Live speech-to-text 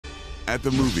At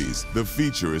the movies, the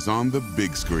feature is on the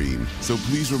big screen. So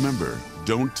please remember,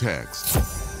 don't text,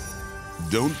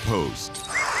 don't post,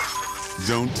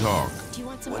 don't talk,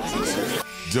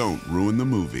 don't ruin the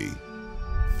movie.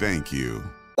 Thank you.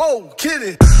 Whoa,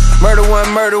 kitty! Murder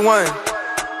one, murder one.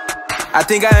 I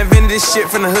think I invented this shit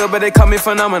from the hood, but they call me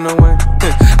phenomenal one.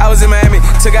 I was in Miami,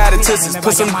 took out the tussies,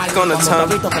 put some on the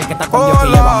tongue. Oh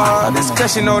Lord, this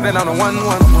cause you know that I'm the one.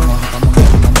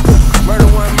 Murder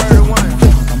one, murder one.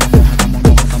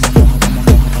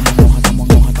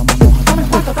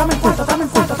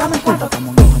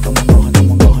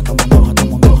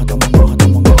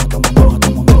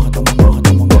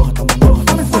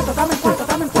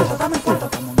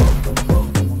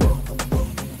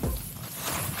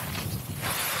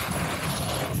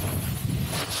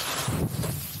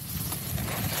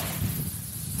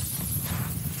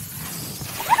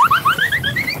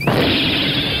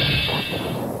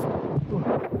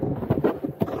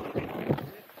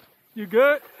 You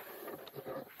good?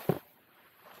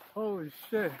 Holy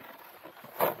shit.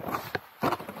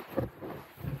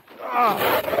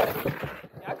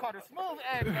 I caught a smooth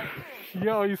edge right there.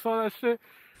 Yo, you saw that shit?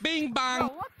 Bing bang. Yo,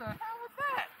 what the hell was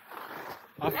that?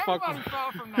 Everybody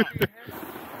fell from that.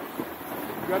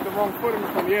 You got the wrong footing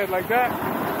from the edge like that.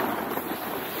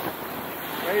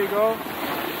 There you go.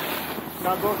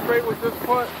 Now go straight with this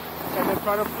foot and then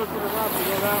try to flip it around to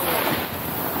go that way.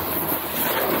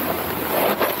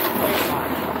 Oh,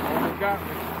 you got me.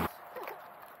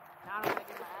 Now I'm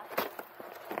making my ass.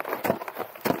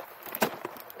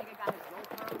 I think I got his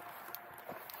GoPro.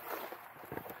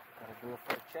 Gotta do it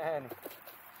for the channel.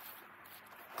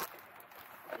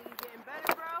 I think you're getting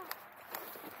better, bro.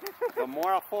 The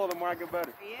more I fall, the more I get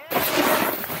better. Yeah.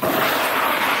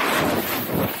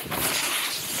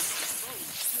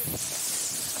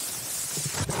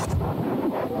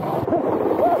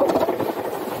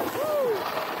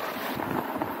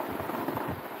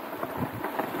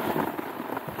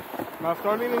 Now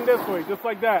start leaning this way, just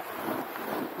like that.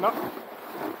 No.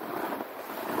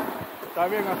 Está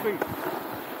bien así.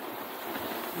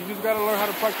 You just gotta learn how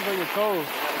to practice on your toes.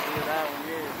 Gotta do that one,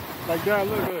 yeah. Like that,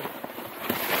 look at it.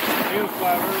 In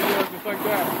slide, yeah, just like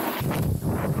that.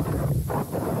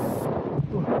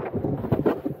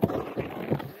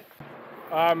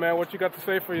 Alright, man, what you got to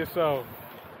say for yourself?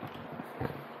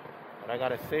 What I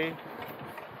gotta say,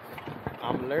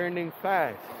 I'm learning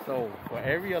fast. So for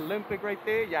every Olympic right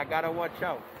there, y'all gotta watch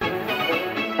out.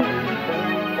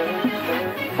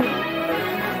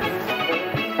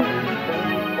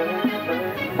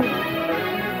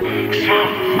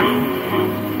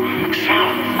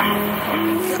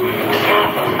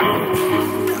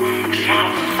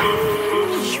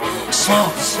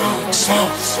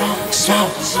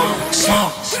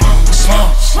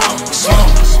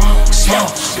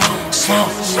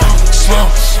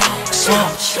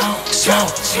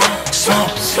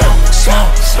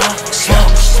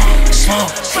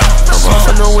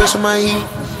 I know where's my heat.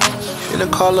 Finna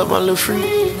call up my little freak.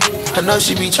 I know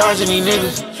she be charging these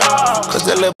niggas, cause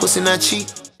that little pussy not cheap.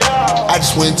 I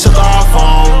just went and took our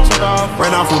phone,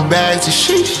 ran off with bags of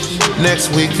shit. Next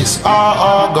week it's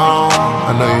all gone.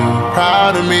 I know you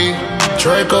proud of me.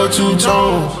 Draco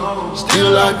two-tone,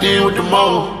 still locked in with the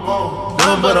mode.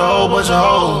 None but a whole bunch of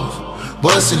hoes,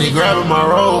 bustin' it, grabbing my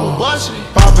roll,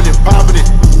 popping it, popping it.